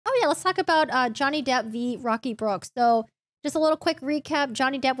yeah, let's talk about Johnny Depp v. Rocky Brooks. So, just a little quick recap.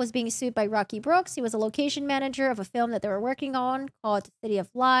 Johnny Depp was being sued by Rocky Brooks. He was a location manager of a film that they were working on called City of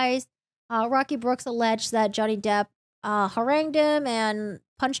Lies. Rocky Brooks alleged that Johnny Depp harangued him and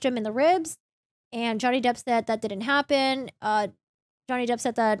punched him in the ribs. And Johnny Depp said that didn't happen. Johnny Depp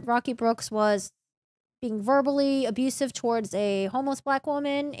said that Rocky Brooks was being verbally abusive towards a homeless black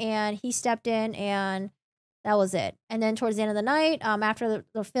woman, and he stepped in, and that was it. And then towards the end of the night, after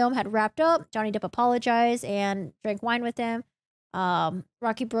the film had wrapped up, Johnny Depp apologized and drank wine with him.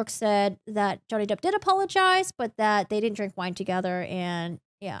 Rocky Brooks said that Johnny Depp did apologize, but that they didn't drink wine together, and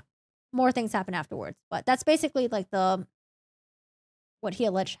yeah, more things happened afterwards. But that's basically like what he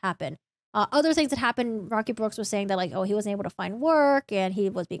alleged happened. Other things that happened, Rocky Brooks was saying that like, oh, he wasn't able to find work and he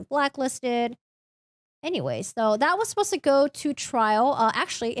was being blacklisted. Anyway, so that was supposed to go to trial,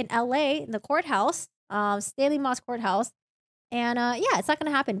 actually in LA, in the courthouse, Stanley Moss Courthouse. And yeah, it's not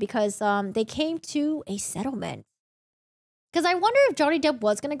going to happen because they came to a settlement. Because I wonder if Johnny Depp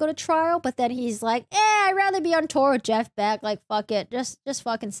was going to go to trial, but then he's like, I'd rather be on tour with Jeff Beck. Like, fuck it. Just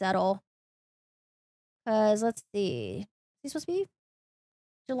fucking settle. Because, let's see. Is he supposed to be?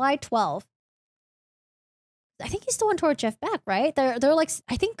 July 12th. I think he's still on tour with Jeff Beck, right? They're like,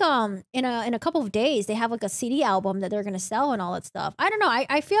 I think in a couple of days they have like a CD album that they're gonna sell and all that stuff. I don't know.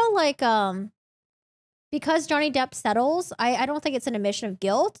 I feel like because Johnny Depp settles, I don't think it's an admission of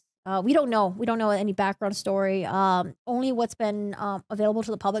guilt. We don't know. We don't know any background story. Only what's been available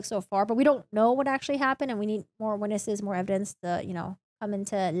to the public so far, but we don't know what actually happened, and we need more witnesses, more evidence to come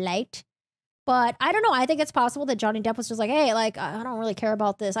into light. But I don't know. I think it's possible that Johnny Depp was just like, hey, like, I don't really care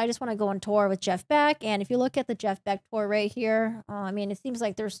about this. I just want to go on tour with Jeff Beck. And if you look at the Jeff Beck tour right here, I mean, it seems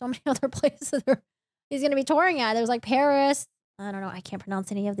like there's so many other places that he's going to be touring at. There's like Paris. I don't know. I can't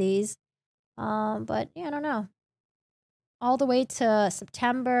pronounce any of these. But yeah, I don't know. All the way to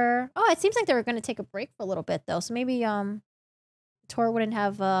September. Oh, it seems like they were going to take a break for a little bit, though. So maybe the tour wouldn't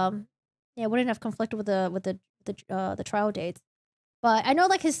have conflicted with the trial dates. But I know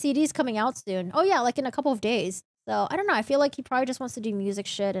like his CD's coming out soon. Oh yeah, like in a couple of days. So I don't know. I feel like he probably just wants to do music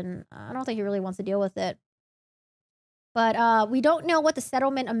shit, and I don't think he really wants to deal with it. But we don't know what the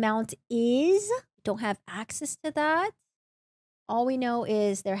settlement amount is. Don't have access to that. All we know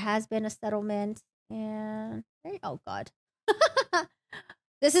is there has been a settlement, and oh god,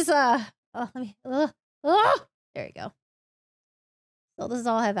 this is let me there you go. So this is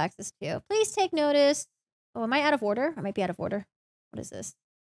all I have access to. Please take notice. Oh, am I out of order? I might be out of order. What is this?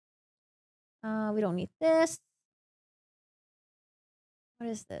 We don't need this. What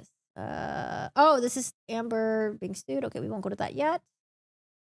is this? Oh, this is Amber being sued. Okay, we won't go to that yet.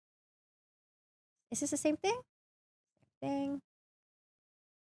 Is this the same thing? Same thing.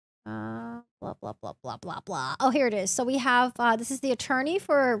 Blah, blah, blah, blah, blah, blah. Oh, here it is. So we have, this is the attorney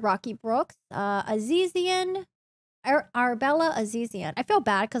for Rocky Brooks, Azizian, Arbella Azizian. I feel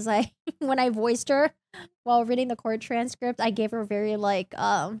bad because when I voiced her while reading the court transcript, I gave her very like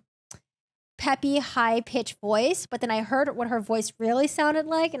peppy, high pitched voice, but then I heard what her voice really sounded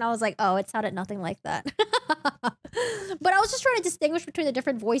like, and I was like, oh, it sounded nothing like that. But I was just trying to distinguish between the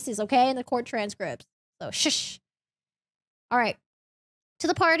different voices, okay, in the court transcripts. So shush. All right. To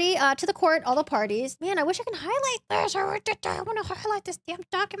the party, to the court, all the parties. Man, I wish I can highlight this. I want to highlight this damn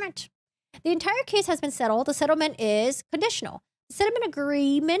document. The entire case has been settled. The settlement is conditional. The settlement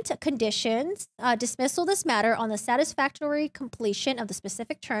agreement conditions dismissal of this matter on the satisfactory completion of the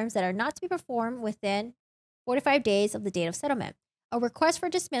specific terms that are not to be performed within 45 days of the date of settlement. A request for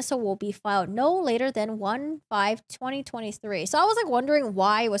dismissal will be filed no later than 1/5/2023. So I was like wondering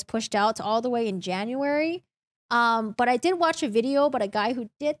why it was pushed out to all the way in January. But I did watch a video about a guy who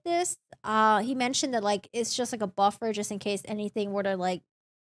did this. He mentioned that like it's just like a buffer just in case anything were to like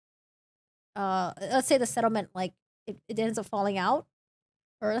let's say the settlement like it ends up falling out,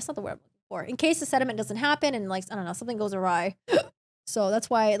 or that's not the word I'm looking for, in case the settlement doesn't happen and like I don't know, something goes awry. So that's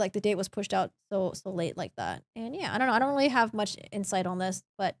why like the date was pushed out so late like that. And yeah, I don't know, I don't really have much insight on this,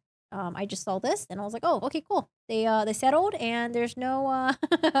 but I just saw this and I was like, oh, okay, cool. They settled and there's no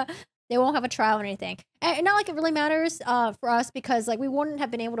they won't have a trial or anything. And not like it really matters for us because like we wouldn't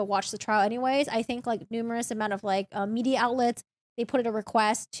have been able to watch the trial anyways. I think like numerous amount of like media outlets, they put in a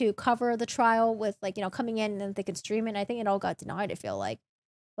request to cover the trial with like, coming in and they could stream it. And I think it all got denied, I feel like.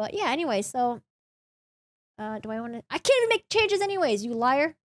 But yeah, anyway, so do I want to? I can't even make changes anyways, you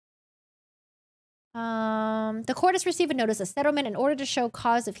liar. The court has received a notice of settlement in order to show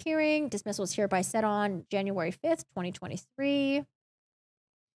cause of hearing. Dismissal is hereby set on January 5th, 2023.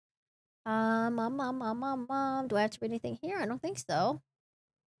 Do I have to read anything here? I don't think so.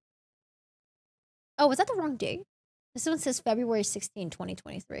 Oh, was that the wrong date? This one says February 16,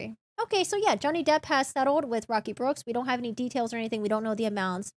 2023. Okay, so yeah, Johnny Depp has settled with Rocky Brooks. We don't have any details or anything. We don't know the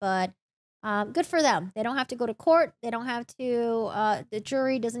amounts, but good for them. They don't have to go to court. They don't have to, the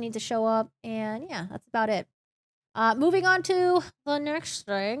jury doesn't need to show up. And yeah, that's about it. Moving on to the next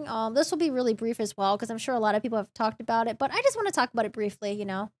thing. This will be really brief as well because I'm sure a lot of people have talked about it, but I just want to talk about it briefly,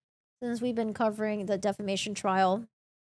 since we've been covering the defamation trial.